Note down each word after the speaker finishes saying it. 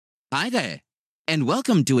Hi there, and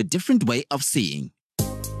welcome to A Different Way of Seeing.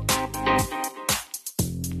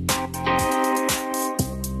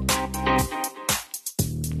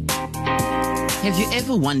 Have you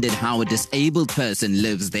ever wondered how a disabled person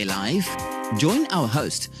lives their life? Join our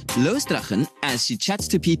host, Lois Drachen, as she chats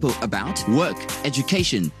to people about work,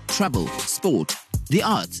 education, travel, sport, the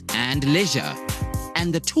arts, and leisure,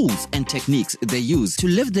 and the tools and techniques they use to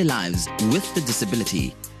live their lives with the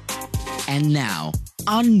disability. And now,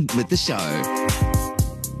 on with the show.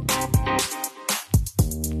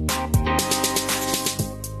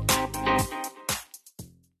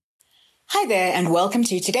 Hi there, and welcome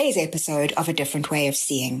to today's episode of A Different Way of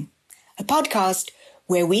Seeing, a podcast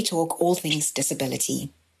where we talk all things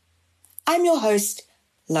disability. I'm your host,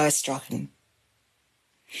 Lois Drachen.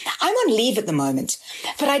 I'm on leave at the moment,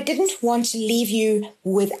 but I didn't want to leave you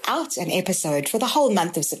without an episode for the whole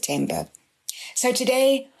month of September. So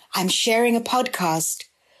today, I'm sharing a podcast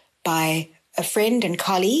by a friend and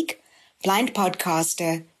colleague, blind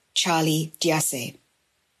podcaster Charlie Diase.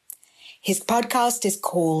 His podcast is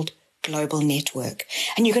called Global Network,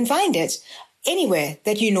 and you can find it anywhere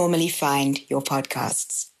that you normally find your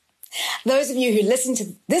podcasts. Those of you who listen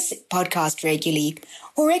to this podcast regularly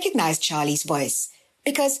will recognize Charlie's voice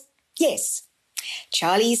because, yes,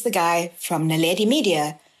 Charlie's the guy from Naledi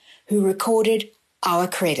Media who recorded our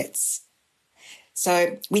credits.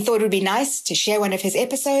 So we thought it would be nice to share one of his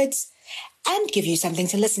episodes and give you something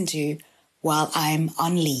to listen to while I'm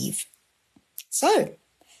on leave. So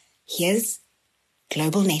here's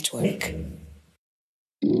Global Network.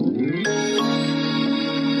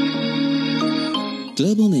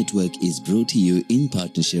 Global Network is brought to you in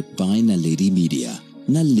partnership by Naledi Media.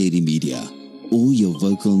 Naledi Media, all your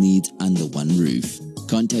vocal needs under one roof.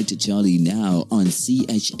 Contact Charlie now on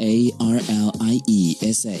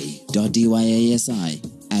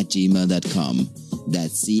charliesa.dyasa@gmail.com.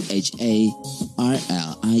 That's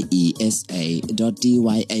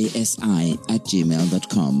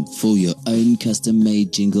charliesa.dyasa@gmail.com for your own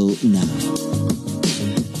custom-made jingle now.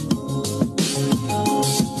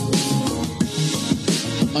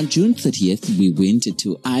 On June 30th, we went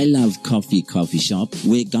to I Love Coffee coffee shop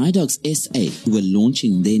where Guide Dogs SA were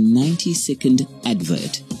launching their 90-second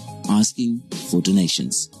advert asking for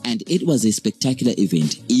donations. And it was a spectacular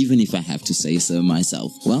event, even if I have to say so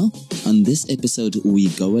myself. Well, on this episode, we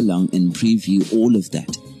go along and preview all of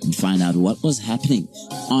that and find out what was happening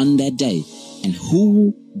on that day and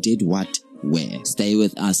who did what where. Stay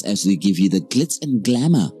with us as we give you the glitz and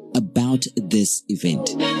glamour about this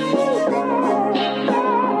event.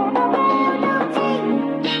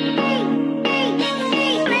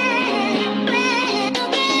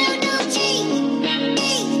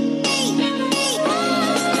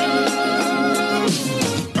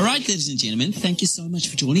 Ladies and gentlemen, thank you so much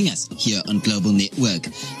for joining us here on Global Network.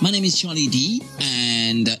 My name is Charlie D,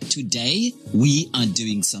 and today we are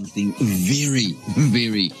doing something very,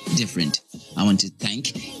 very different. I want to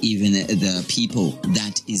thank even the people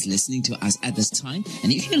that is listening to us at this time.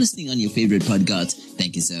 And if you're listening on your favorite podcast,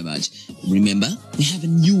 thank you so much. Remember, we have a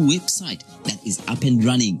new website that is up and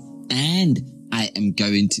running, and I am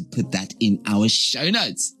going to put that in our show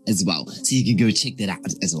notes as well. So you can go check that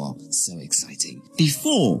out as well. So exciting.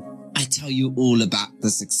 Before I tell you all about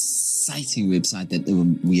this exciting website that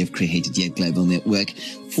we have created here at Global Network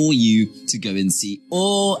for you to go and see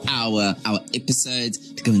all our episodes,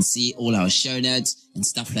 to go and see all our show notes and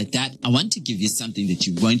stuff like that. I want to give you something that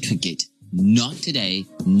you won't forget. Not today,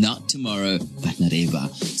 not tomorrow, but not ever.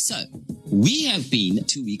 So, we have been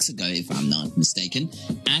 2 weeks ago, if I'm not mistaken,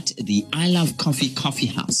 at the I Love Coffee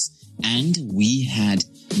House. And we had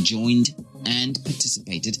joined and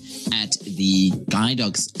participated at the Guide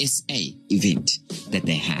Dogs SA event that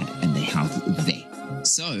they had and they held there.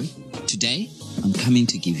 So, today, I'm coming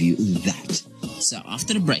to give you that. So,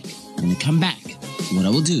 after the break, when I come back, what I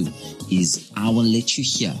will do is I will let you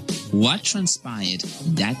hear what transpired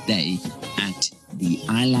that day at the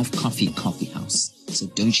I Love Coffee House. So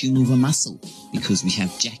don't you move a muscle, because we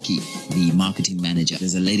have Jackie, the marketing manager.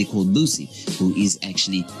 There's a lady called Lucy, who is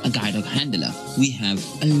actually a guide dog handler. We have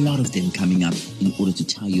a lot of them coming up in order to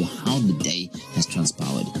tell you how the day has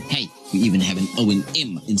transpired. Hey, we even have an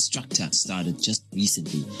O&M instructor started just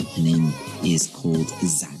recently. Her name is called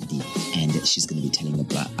Zandi, and she's going to be telling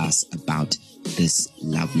us about this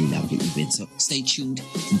lovely, lovely event. So stay tuned.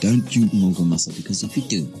 Don't you move a muscle, because if you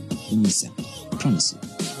do, you'll miss out. I promise you.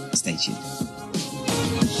 Stay tuned.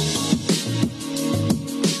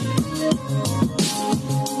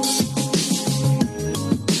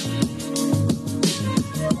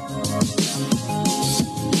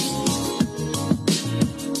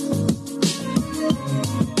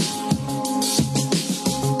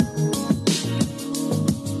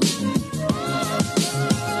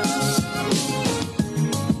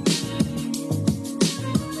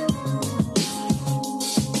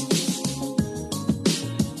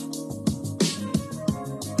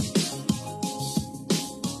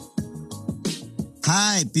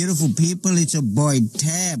 Hi, beautiful people. It's your boy,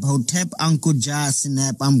 Tab, Hotep Uncle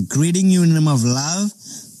Jasinap. I'm greeting you in the name of love,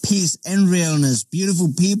 peace, and realness.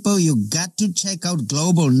 Beautiful people, you got to check out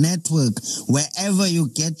Global Network wherever you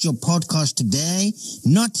get your podcast today,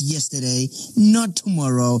 not yesterday, not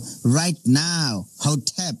tomorrow, right now.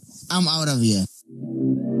 Hotep, I'm out of here.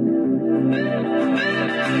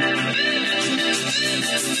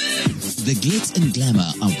 The glitz and glamour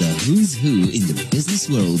of the who's who in the business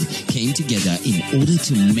world came together in order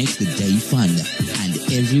to make the day fun, and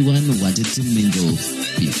everyone wanted to mingle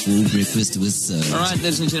before breakfast was served. All right,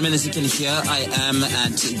 ladies and gentlemen, as you can hear, I am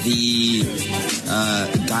at the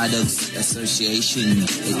Guide Dogs Association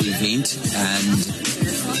event, and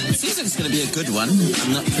it seems like it's going to be a good one.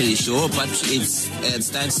 I'm not pretty sure, but it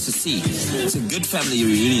stands to see. It's a good family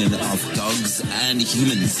reunion of dogs and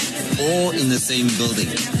humans, all in the same building.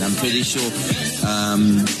 And I'm pretty sure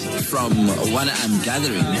from what I'm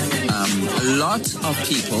gathering, a lot of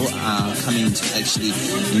people are coming to actually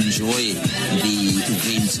enjoy the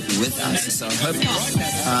event with us. So I hope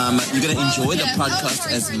you're going to enjoy the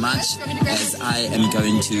podcast as much as I am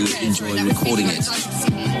going to enjoy recording it.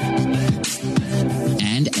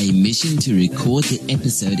 And a mission to record the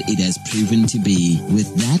episode it has proven to be.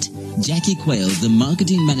 With that, Jackie Quayle, the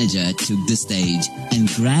marketing manager, took the stage and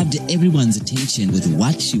grabbed everyone's attention with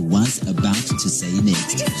what she was about to say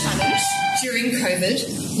next. The challenge during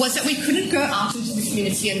COVID was that we couldn't go out into the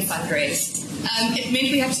community and fundraise. It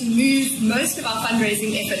meant we had to move most of our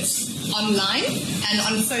fundraising efforts online and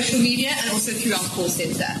on social media and also through our call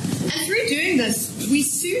center. And through doing this, we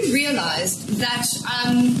soon realized that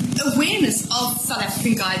awareness of South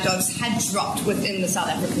African guide dogs had dropped within the South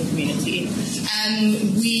African community.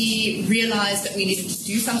 And we realized that we needed to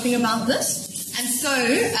do something about this. And so,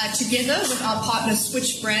 together with our partner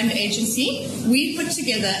Switch Brand Agency, we put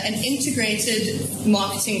together an integrated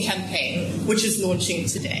marketing campaign, which is launching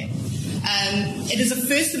today. It is a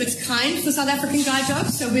first of its kind for South African guide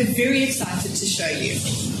dogs, so we're very excited to show you.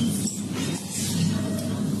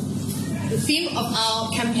 The theme of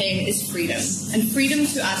our campaign is freedom, and freedom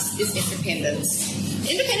to us is independence.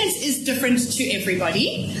 Independence is different to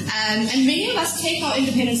everybody, and many of us take our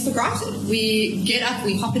independence for granted. We get up,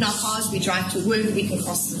 we hop in our cars, we drive to work, we can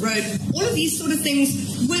cross the road, all of these sort of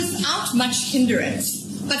things without much hindrance.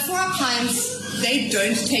 But for our clients, they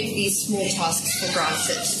don't take these small tasks for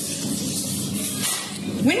granted.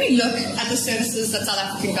 When we look at the services that South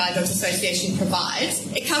African Guide Dogs Association provides,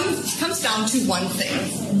 it comes down to one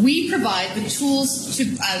thing. We provide the tools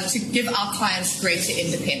to give our clients greater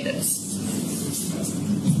independence.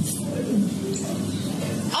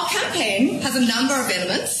 Our campaign has a number of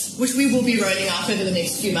elements, which we will be rolling out over the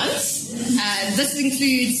next few months. This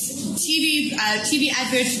includes TV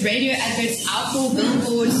adverts, radio adverts, outdoor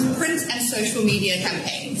billboards, print and social media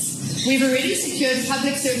campaigns. We've already secured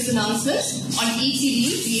public service announcements on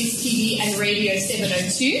ETV, DSTV, and Radio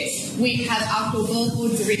 702. We have outdoor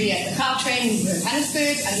billboards already at the car train in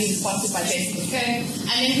Johannesburg, and these are sponsored by Jason McKern.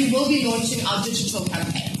 And then we will be launching our digital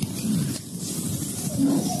campaign.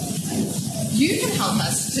 You can help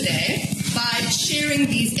us today by sharing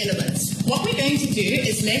these elements. What we're going to do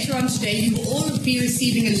is later on today, you will all be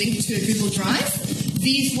receiving a link to a Google Drive.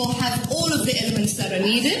 These will have all of the elements that are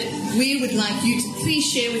needed. We would like you to please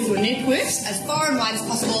share with your networks as far and wide as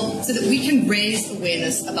possible so that we can raise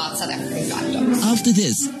awareness about South African guide dogs. After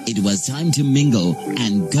this, it was time to mingle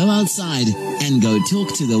and go outside and go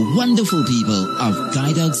talk to the wonderful people of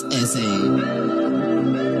Guide Dogs SA.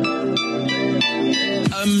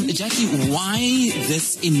 Jackie, why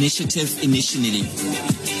this initiative initially?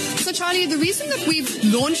 So, Charlie, the reason that we've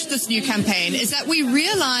launched this new campaign is that we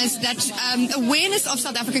realized that awareness of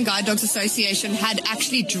South African Guide Dogs Association had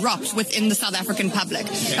actually dropped within the South African public.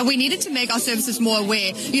 And we needed to make our services more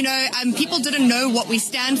aware. You know, people didn't know what we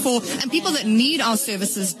stand for, and people that need our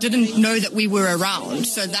services didn't know that we were around.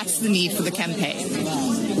 So that's the need for the campaign.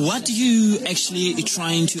 What are you actually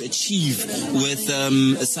trying to achieve with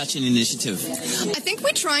such an initiative? I think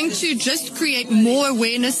we're trying to just create more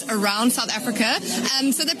awareness around South Africa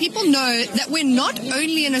so that people know that we're not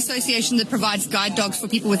only an association that provides guide dogs for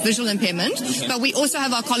people with visual impairment, but we also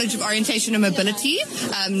have our College of Orientation and Mobility,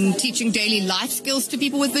 teaching daily life skills to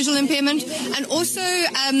people with visual impairment, and also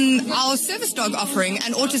our service dog offering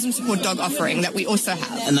and autism support dog offering that we also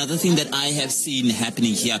have. Another thing that I have seen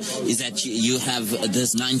happening here is that you have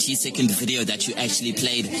this nice 90-second video that you actually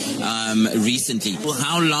played recently. Well,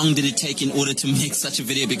 how long did it take in order to make such a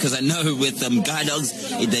video? Because I know with guide dogs,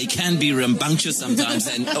 they can be rambunctious sometimes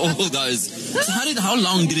and all those. So how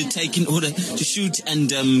long did it take in order to shoot and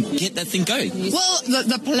get that thing going? Well,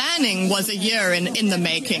 the planning was a year in the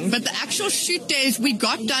making, but the actual shoot days we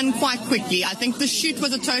got done quite quickly. I think the shoot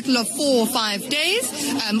was a total of 4 or 5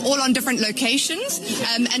 days, all on different locations.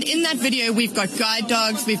 And in that video, we've got guide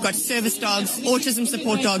dogs, we've got service dogs, autism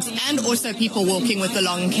support dogs, and also people walking with the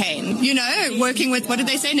long cane. You know, working with, what did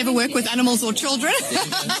they say? Never work with animals or children.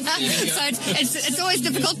 So it's always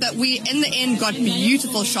difficult, but we, in the end, got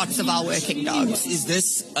beautiful shots of our working dogs. Is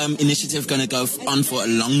this initiative going to go on for a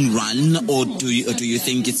long run, or do you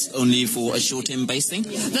think it's only for a short-term based thing?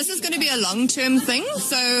 This is going to be a long-term thing.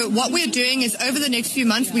 So what we're doing is over the next few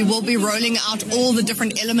months, we will be rolling out all the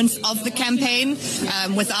different elements of the campaign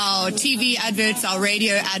with our TV adverts, our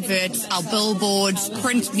radio adverts, our billboards,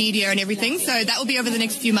 print media and everything. So that will be over the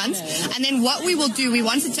next few months. And then what we will do, we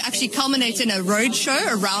wanted to actually culminate in a road show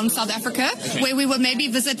around South Africa, where we will maybe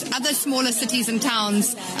visit other smaller cities and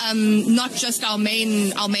towns, not just our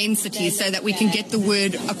main cities, so that we can get the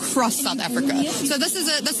word across South Africa. So this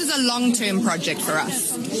is a long-term project for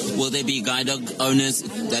us. Will there be guide dog owners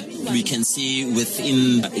that we can see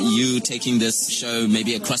within you taking this show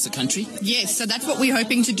maybe across the country? Yes, so that's what we're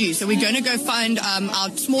hoping to do. So we're going to go find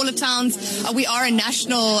our smaller towns. We are a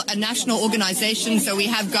national organization, so we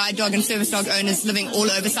have guide dog and service dog owners living all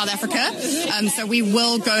over South Africa. So we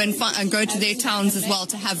will go and go to their towns as well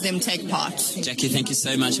to have them take part. Jackie, thank you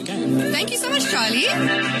so much. Okay. Thank you so much, Charlie.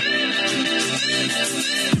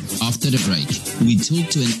 After the break, we talk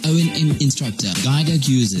to an O&M instructor, guide dog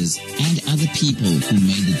users, and other people who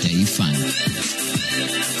made the day fun.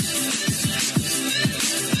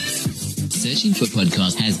 Searching for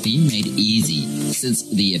podcasts has been made easy since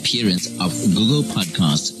the appearance of Google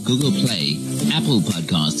Podcasts, Google Play, Apple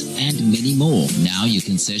Podcasts, and many more. Now you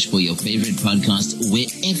can search for your favorite podcast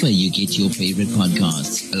wherever you get your favorite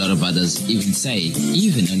podcasts. A lot of others even say,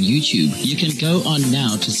 even on YouTube. You can go on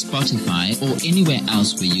now to Spotify or anywhere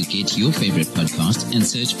else where you get your favorite podcast and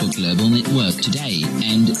search for Global Network today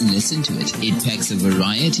and listen to it. It packs a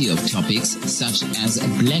variety of topics such as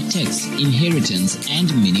black text, inheritance,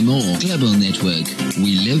 and many more. Global Network.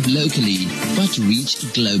 We live locally, but reach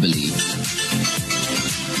globally.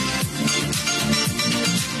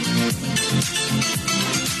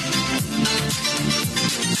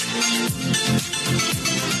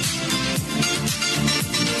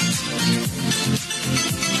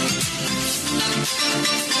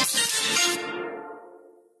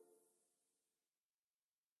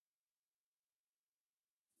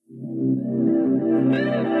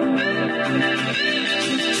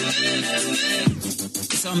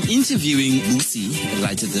 So I'm interviewing Busi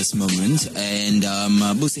right at this moment, and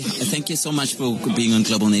Busi, thank you so much for being on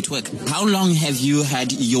Global Network. How long have you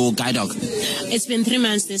had your guide dog? It's been 3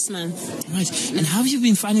 months this month. Right. And how have you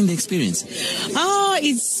been finding the experience? Oh,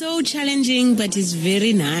 it's so challenging, but it's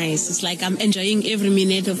very nice. It's like I'm enjoying every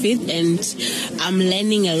minute of it, and I'm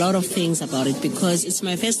learning a lot of things about it because it's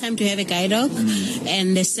my first time to have a guide dog,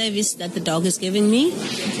 and the service that the dog is giving me,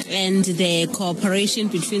 and the cooperation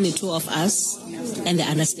between the two of us, and the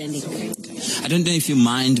understanding. I don't know if you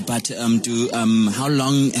mind, but how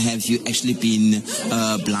long have you actually been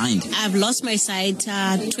blind? I've lost my sight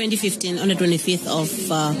 2015 on the 25th of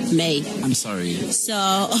May. I'm sorry.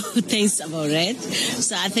 So thanks about it.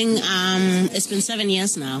 So I think it's been 7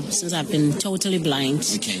 years now since I've been totally blind.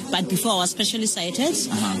 Okay. But before I was specially sighted,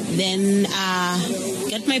 then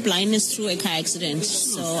got my blindness through a car accident.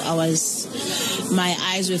 So my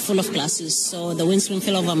eyes were full of glasses. So the windscreen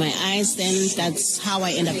fell over my eyes. Then that's how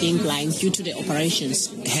I end up being blind due to the operations.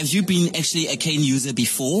 Have you been actually a cane user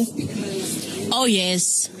before? Oh,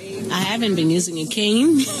 yes. I haven't been using a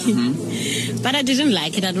cane, but I didn't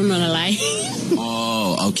like it. I don't want to lie.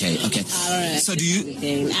 Oh, okay. So do you? Do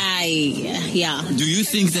you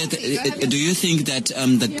think that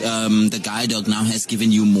the guide dog now has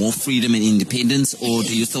given you more freedom and independence, or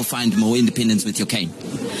do you still find more independence with your cane?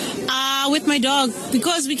 With my dog,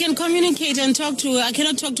 because we can communicate and talk to. I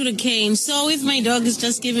cannot talk to the cane. So if my dog is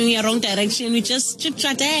just giving me a wrong direction, we just chit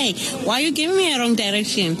chat. Hey, why are you giving me a wrong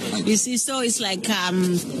direction? You see, so it's like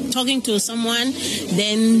talking to someone,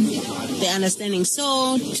 then the understanding.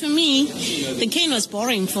 So to me, the cane was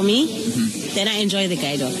boring for me. Then I enjoy the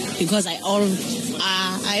guide dog because I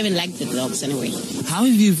even like the dogs anyway. How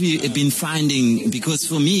have you been finding? Because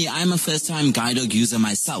for me, I'm a first-time guide dog user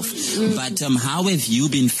myself. But how have you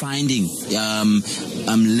been finding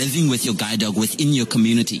living with your guide dog within your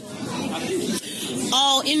community?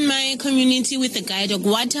 Oh, So in my community with the guide dog,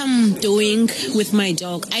 what I'm doing with my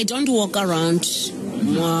dog, I don't walk around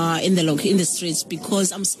in the streets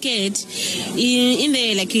because I'm scared.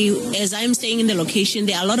 As I'm staying in the location,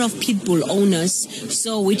 there are a lot of pit bull owners,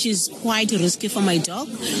 so which is quite risky for my dog.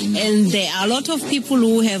 And there are a lot of people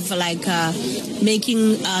who have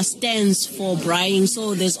making stands for braying,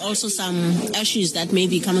 so there's also some issues that may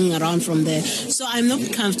be coming around from there. So I'm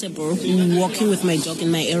not comfortable walking with my dog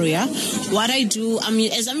in my area. What I do,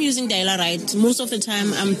 as I'm using Dial-A-Ride, most of the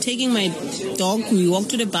time I'm taking my dog, we walk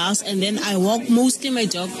to the bus, and then I walk mostly my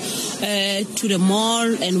dog to the mall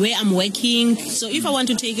and where I'm working. So if I want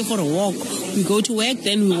to take it for a walk, we go to work,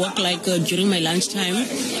 then we walk during my lunchtime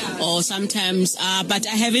or sometimes, but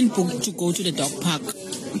I haven't booked to go to the dog park.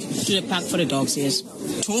 To the park for the dogs, yes.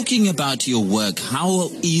 Talking about your work, how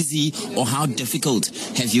easy or how difficult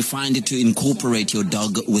have you found it to incorporate your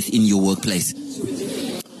dog within your workplace?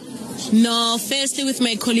 No, firstly with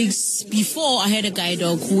my colleagues, before I had a guide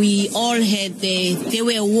dog, we all had they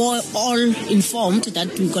were all informed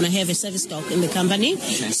that we're going to have a service dog in the company.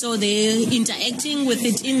 Okay. So they're interacting with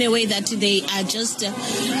it in a way that they are just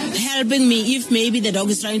helping me. If maybe the dog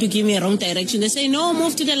is trying to give me a wrong direction, they say, no,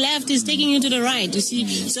 move to the left, it's taking you to the right, you see.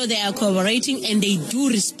 So they are cooperating and they do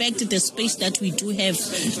respect the space that we do have,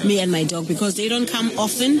 me and my dog, because they don't come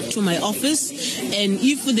often to my office. And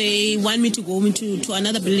if they want me to go to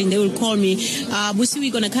another building, they will call me, Busi,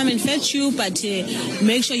 we're going to come and fetch you, but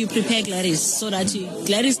make sure you prepare Gladys so that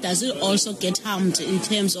Gladys doesn't also get harmed in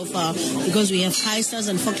terms of, because we have heisters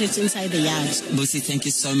and forklifts inside the yard. Busi, thank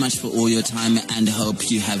you so much for all your time and hope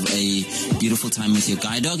you have a beautiful time with your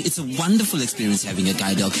guide dog. It's a wonderful experience having a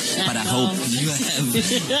guide dog, but I hope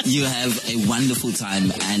you have a wonderul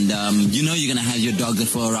time, and you're going to have your dog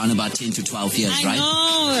for around about 10 to 12 years, right? I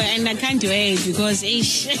know, and I can't wait because we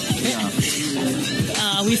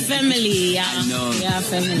family, yeah. I know. Yeah,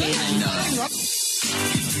 family. I know.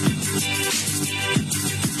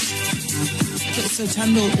 Okay, so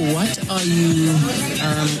Thando,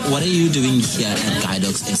 what are you doing here at Guide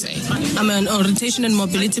Dogs SA? I'm an orientation and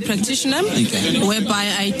mobility practitioner, okay,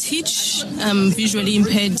 whereby I teach visually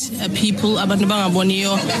impaired people how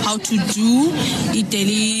to do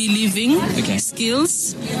daily living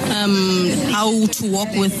skills, how to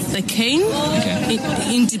walk with a cane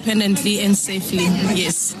independently and safely.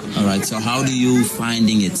 Yes. All right. So how do you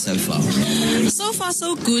finding it so far? So far,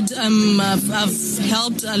 so good. I've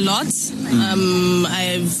helped a lot.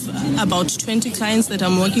 I have about 20 clients that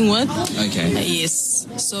I'm working with. Okay. Yes.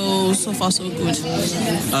 So far, so good.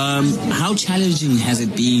 How challenging has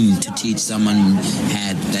it been to teach someone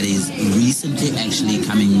that is recently actually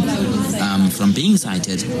coming from being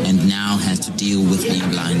sighted and now has to deal with being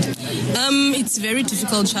blind? It's very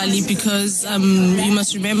difficult, Charlie, because you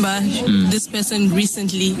must remember this person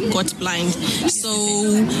recently got blind. So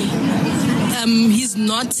he's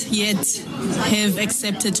not yet have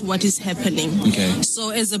accepted what is happening. Okay. So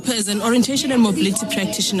as an orientation and mobility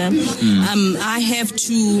practitioner, I have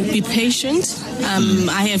to be patient.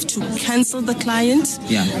 I have to counsel the client,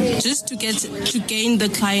 just to gain the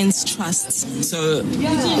client's trust. So,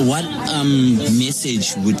 what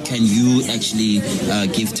message can you actually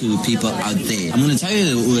give to people out there? I'm going to tell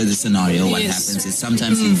you the scenario. What happens is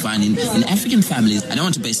sometimes you find in African families, I don't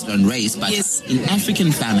want to base it on race, but in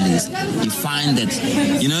African families, you find that,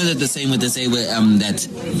 that the same with that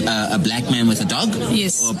a black man with a dog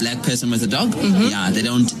or a black person with a dog, they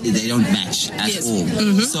don't match at all.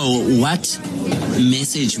 So what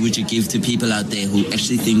message would you give to people out there who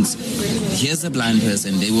actually thinks, here's a blind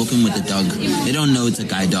person, they're walking with a dog, they don't know it's a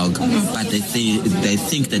guide dog, but they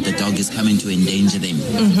think that the dog is coming to endanger them.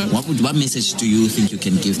 What message do you think you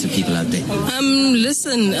can give to people out there?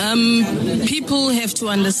 Listen, people have to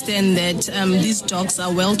understand that these dogs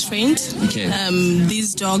are well trained. Okay.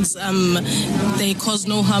 These dogs, they cause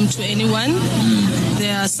no harm to anyone.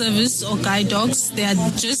 They are service or guide dogs. They are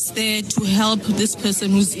just there to help this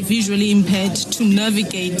person who's visually impaired to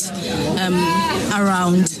navigate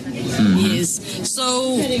around. Yes.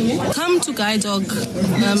 So come to Guide Dog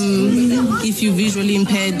if you're visually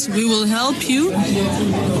impaired. We will help you.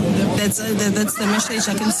 That's the message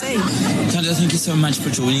I can say. Thando, thank you so much for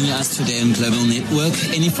joining us today on Global Network.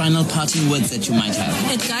 Any final parting words that you might have?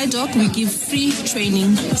 At Guide Dog, we give free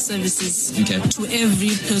training services to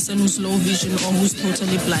every person who's low vision or who's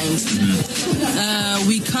totally blind.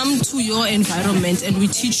 We come to your environment and we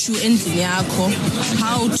teach you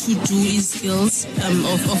how to do these skills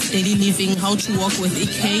of daily living, how to walk with a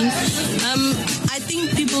cane. I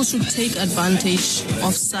think people should take advantage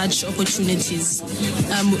of such opportunities.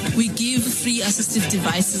 We give free assistive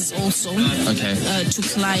devices also to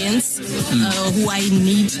clients who are in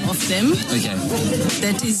need of them. Okay.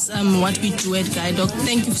 That is what we do at Guide Dog.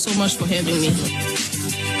 Thank you so much for having me.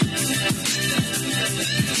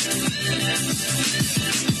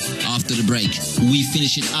 After the break, we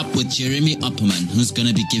finish it up with Jeremy Opperman, who's going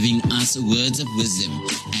to be giving us words of wisdom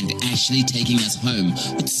and actually taking us home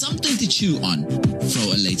with something to chew on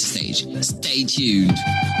for a later stage. Stay tuned.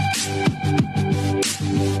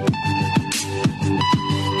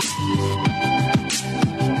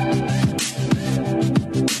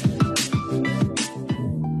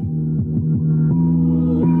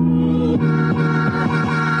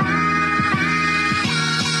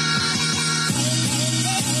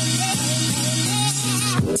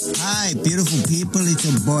 Hi, beautiful people. It's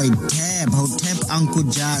your boy Tab, Hotep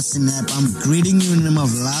Uncle Snap. I'm greeting you in the name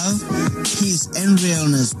of love, peace, and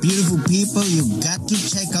realness. Beautiful people, you got to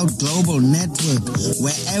check out Global Network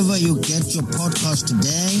wherever you get your podcast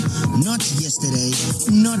today, not yesterday,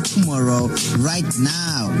 not tomorrow, right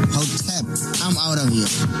now. Hotep, I'm out of here.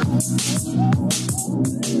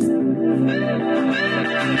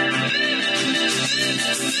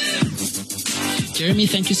 Jeremy,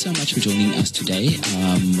 thank you so much for joining us today.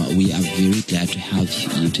 We are very glad to have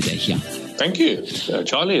you today here. Thank you,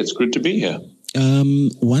 Charlie. It's good to be here.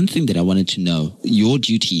 One thing that I wanted to know, your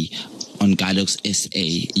duty on Guide Dogs SA,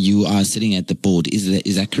 you are sitting at the board. Is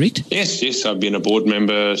that correct? Yes. I've been a board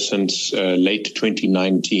member since late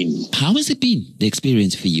 2019. How has it been, the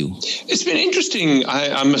experience for you? It's been interesting.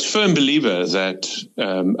 I'm a firm believer that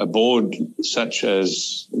a board such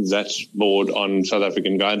as that board on South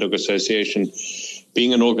African Guide Dog Association,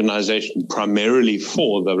 being an organization primarily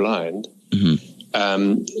for the blind,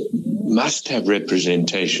 must have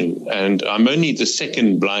representation. And I'm only the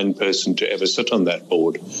second blind person to ever sit on that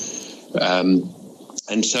board.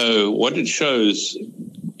 And so what it shows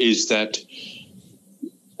is that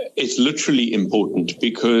it's literally important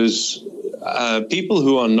because people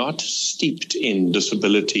who are not steeped in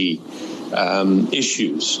disability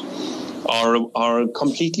issues are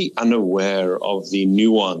completely unaware of the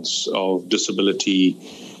nuance of disability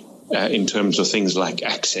in terms of things like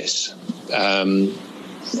access.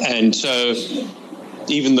 And so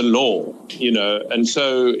even the law, and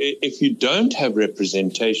so if you don't have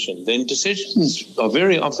representation, then decisions are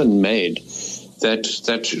very often made that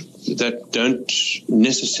don't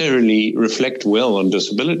necessarily reflect well on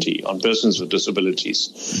disability, on persons with disabilities.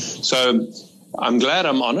 So I'm glad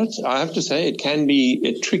I'm on it. I have to say it can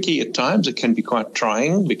be tricky at times. It can be quite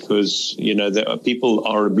trying because, people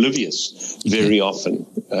are oblivious very often.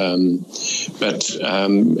 But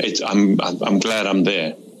I'm glad I'm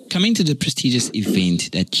there. Coming to the prestigious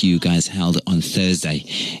event that you guys held on Thursday,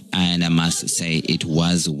 and I must say it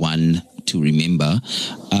was one to remember.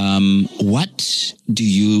 What do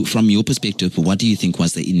you, from your perspective, what do you think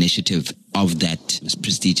was the initiative of that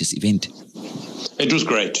prestigious event? It was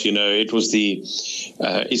great. It was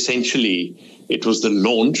essentially it was the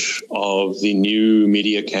launch of the new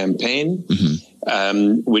media campaign,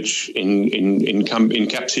 which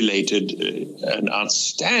encapsulated an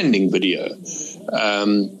outstanding video,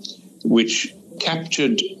 which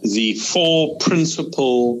captured the four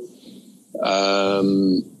principal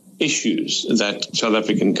issues that South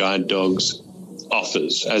African Guide Dogs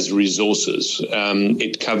offers as resources.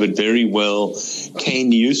 It covered very well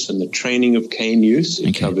cane use and the training of cane use.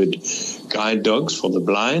 It covered guide dogs for the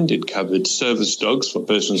blind. It covered service dogs for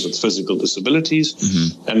persons with physical disabilities.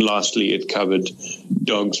 And lastly, it covered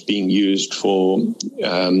dogs being used for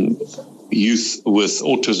youth with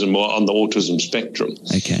autism or on the autism spectrum.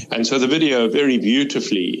 And so the video very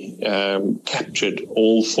beautifully captured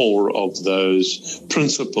all four of those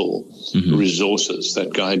principal resources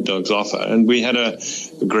that guide dogs offer. And we had a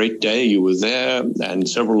great day. You were there, and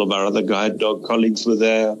several of our other guide dog colleagues were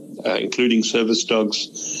there, including service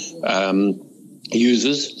dogs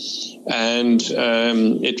users. And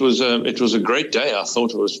it was a great day. I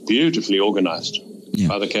thought it was beautifully organized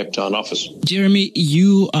by the Cape Town office. Jeremy,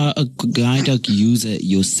 you are a guide dog user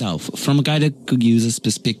yourself. From a guide dog user's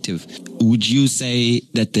perspective, would you say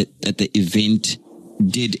that the event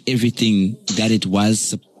did everything that it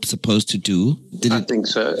was supposed to do? I think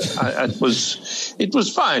so. It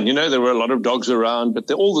was fine. You know, there were a lot of dogs around, but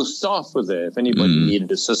all the staff were there. If anybody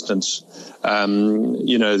needed assistance,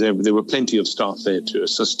 you know, there were plenty of staff there to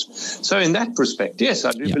assist. So in that respect, yes,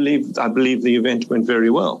 I believe the event went very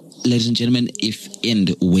well. Ladies and gentlemen, if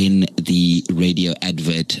and when the radio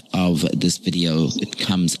advert of this video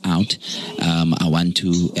comes out, I want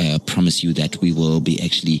to promise you that we will be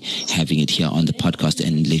actually having it here on the podcast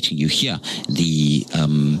and letting you hear the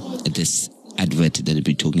this advert that we'll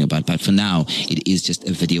be talking about. But for now, it is just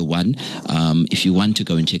a video one. If you want to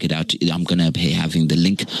go and check it out, I'm going to be having the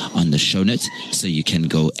link on the show notes so you can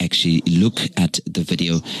go actually look at the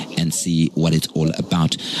video and see what it's all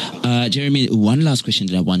about. Jeremy, one last question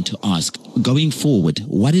that I want to ask. Going forward,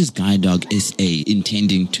 what is Guide Dog SA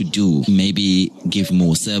intending to do? Maybe give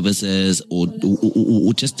more services or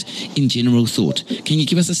just in general thought? Can you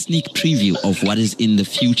give us a sneak preview of what is in the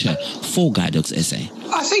future for Guide Dogs SA?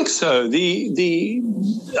 I think so. The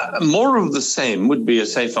more of the same would be a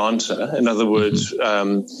safe answer. In other words,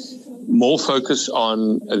 more focus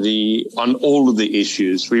on all of the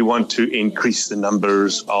issues. We want to increase the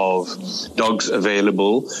numbers of dogs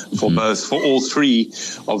available for all three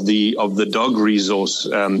of the dog resource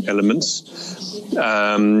elements.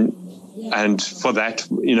 And for that,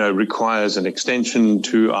 you know, requires an extension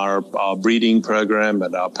to our breeding program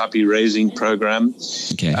and our puppy raising program.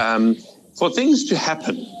 Okay. For things to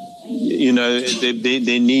happen, you know,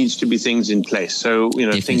 there needs to be things in place. So, you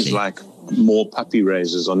know, Definitely. things like more puppy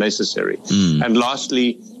raisers are necessary. And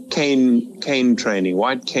lastly, cane training,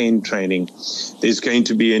 white cane training. There's going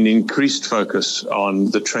to be an increased focus on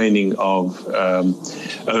the training of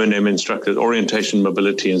O&M instructors, orientation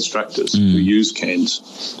mobility instructors who use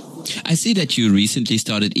canes. I see that you recently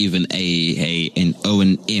started even an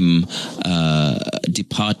O&M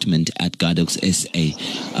department at Guide Dogs SA.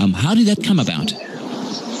 How did that come about?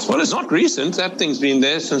 Well, it's not recent. That thing's been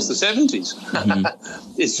there since the 70s.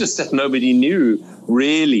 It's just that nobody knew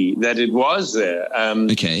really that it was there.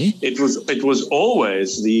 Okay. It was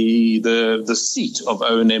always the seat of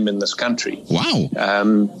O&M in this country. Wow.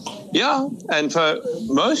 Yeah, and for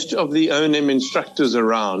most of the O&M instructors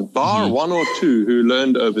around, bar one or two who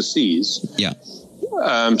learned overseas, Yeah.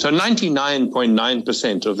 so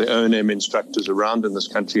 99.9% of the O&M instructors around in this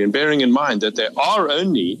country, and bearing in mind that there are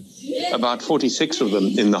only about 46 of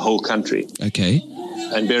them in the whole country, Okay.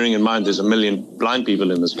 and bearing in mind there's 1 million blind people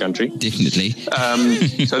in this country, Definitely.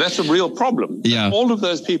 so that's a real problem. Yeah. All of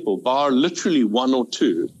those people, bar literally one or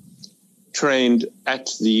two, trained at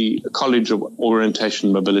the College of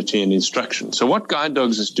Orientation, Mobility and Instruction. So what Guide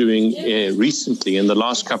Dogs is doing recently in the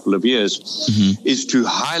last couple of years is to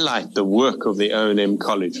highlight the work of the O&M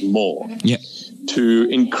College more, Yeah. to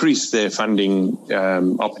increase their funding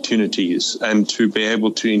opportunities and to be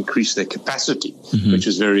able to increase their capacity, which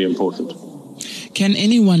is very important. Can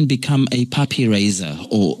anyone become a puppy raiser,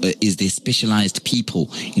 or is there specialized people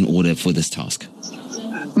in order for this task?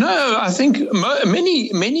 No, I think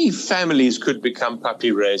many families could become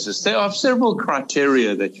puppy raisers. There are several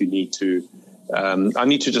criteria that you need to. I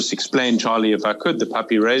need to just explain, Charlie, if I could, the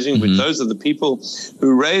puppy raising. Which those are the people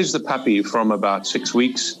who raise the puppy from about 6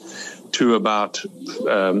 weeks to about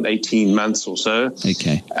 18 months or so.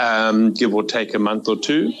 Okay. Give or take a month or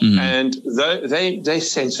two. And they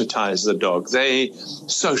sensitize the dog. They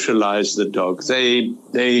socialize the dog. They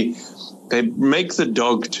make the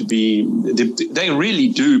dog to be, they really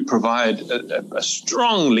do provide a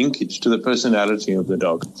strong linkage to the personality of the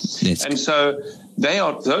dog. Yes. And so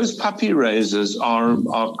those puppy raisers are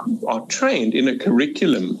trained in a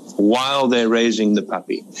curriculum while they're raising the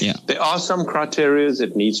puppy. Yeah. There are some criteria.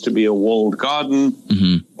 It needs to be a walled garden.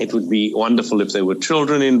 It would be wonderful if there were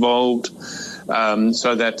children involved,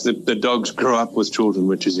 so that the dogs grow up with children,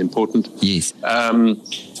 which is important. Yes.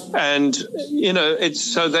 And, you know,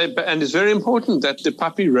 it's very important that the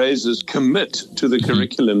puppy raisers commit to the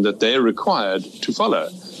curriculum that they're required to follow.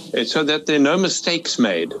 It's so that there are no mistakes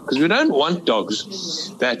made, because we don't want dogs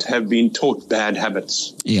that have been taught bad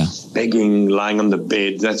habits, begging, lying on the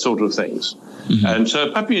bed, that sort of things. And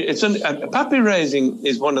so puppy raising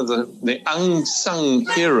is one of the unsung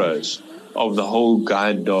heroes of the whole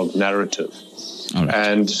guide dog narrative. All right.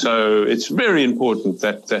 And so it's very important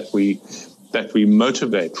that we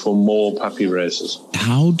motivate for more puppy raisers.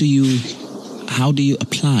 How do you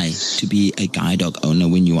apply to be a guide dog owner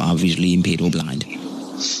when you are visually impaired or blind,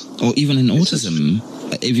 or even an autism?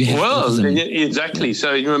 If you have autism. Exactly.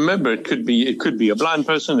 So you remember, it could be a blind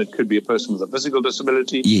person, it could be a person with a physical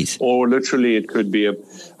disability, yes, or literally it could be a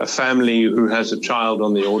family who has a child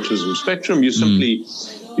on the autism spectrum. You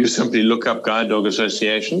simply look up Guide Dog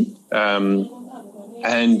Association.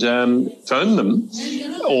 And phone them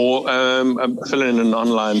or fill in an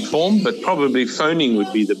online form, but probably phoning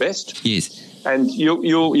would be the best. Yes. And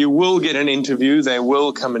you will get an interview. They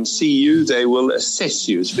will come and see you. They will assess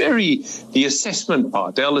you. It's the assessment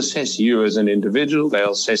part. They'll assess you as an individual.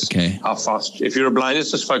 They'll assess how fast. If you're a blind,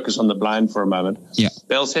 let's just focus on the blind for a moment. Yeah.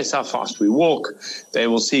 They'll assess how fast we walk. They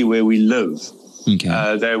will see where we live.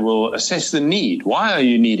 Okay. They will assess the need. Why are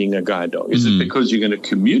you needing a guide dog? Is it because you're going to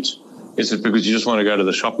commute? Is it because you just want to go to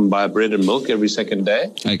the shop and buy bread and milk every second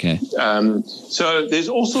day? Okay. So there's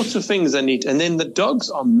all sorts of things they need. And then the dogs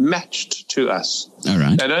are matched to us. All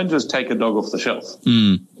right. They don't just take a dog off the shelf,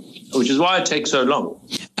 which is why it takes so long.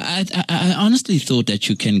 I honestly thought that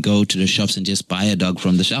you can go to the shops and just buy a dog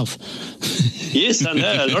from the shelf. Yes, I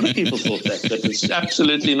know. A lot of people thought that, but it's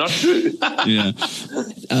absolutely not true. Yeah.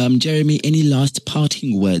 Jeremy, any last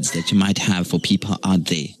parting words that you might have for people out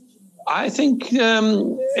there? I think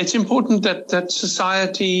it's important that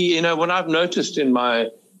society, what I've noticed in my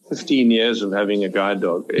 15 years of having a guide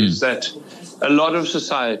dog is that a lot of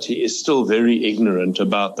society is still very ignorant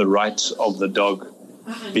about the rights of the dog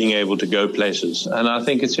being able to go places. And I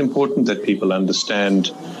think it's important that people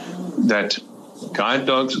understand that guide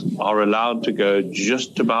dogs are allowed to go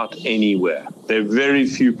just about anywhere. There are very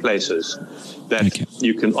few places that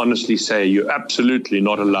you can honestly say you're absolutely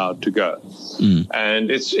not allowed to go.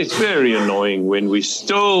 And it's very annoying when we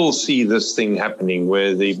still see this thing happening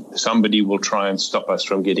where somebody will try and stop us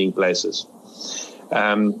from getting places.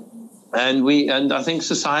 And I think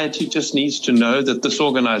society just needs to know that this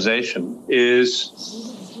organization is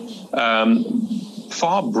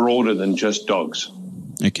far broader than just dogs.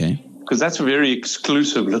 Okay. Because that's a very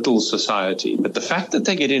exclusive little society. But the fact that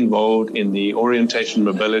they get involved in the orientation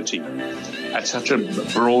mobility at such a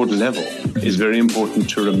broad level is very important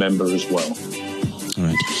to remember as well. All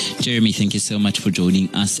right. Jeremy, thank you so much for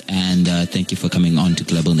joining us, and thank you for coming on to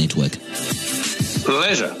Global Network.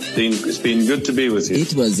 Pleasure. It's been good to be with you.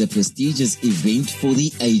 It was a prestigious event for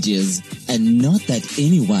the ages, and not that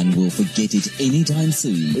anyone will forget it anytime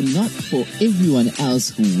soon. Not for everyone else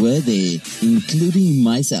who were there, including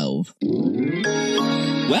myself.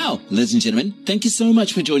 Well, ladies and gentlemen, thank you so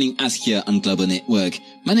much for joining us here on Global Network.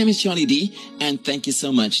 My name is Charlie D, and thank you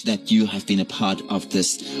so much that you have been a part of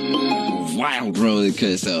this wild roller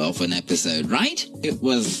coaster of an episode, right? It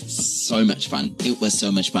was so much fun. It was so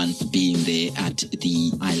much fun being there at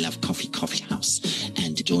the I Love Coffee House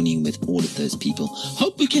and joining with all of those people.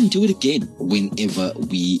 Hope we can do it again whenever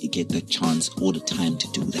we get the chance or the time to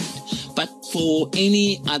do that. But for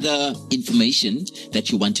any other information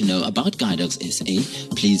that you want to know about Guide Dogs SA,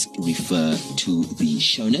 please refer to the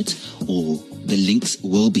show notes, or the links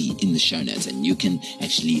will be in the show notes and you can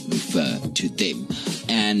actually refer to them.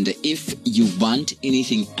 And if you want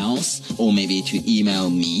anything else, or maybe to email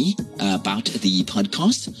me about the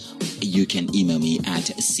podcast, you can email me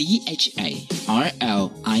at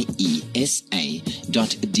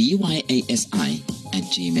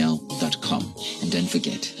charliesa.dyasi@gmail.com. And don't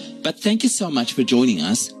forget. But thank you so much for joining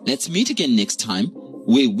us. Let's meet again next time,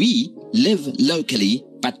 where we live locally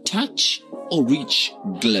but touch or reach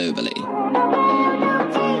globally.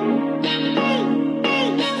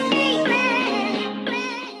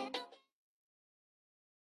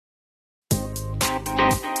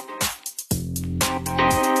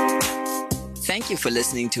 Thank you for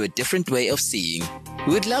listening to A Different Way of Seeing.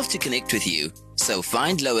 We would love to connect with you. So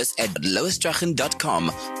find Lois at loisstrachan.com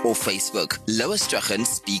or Facebook, Lois Strachan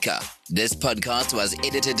Speaker. This podcast was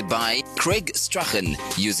edited by Craig Strachan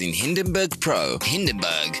using Hindenburg Pro.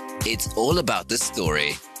 Hindenburg, it's all about the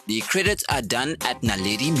story. The credits are done at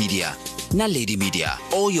Naledi Media. Naledi Media,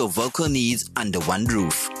 all your vocal needs under one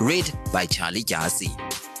roof. Read by Charlie Yasi.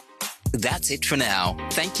 That's it for now.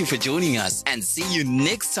 Thank you for joining us, and see you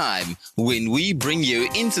next time when we bring you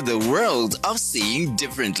into the world of seeing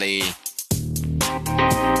differently.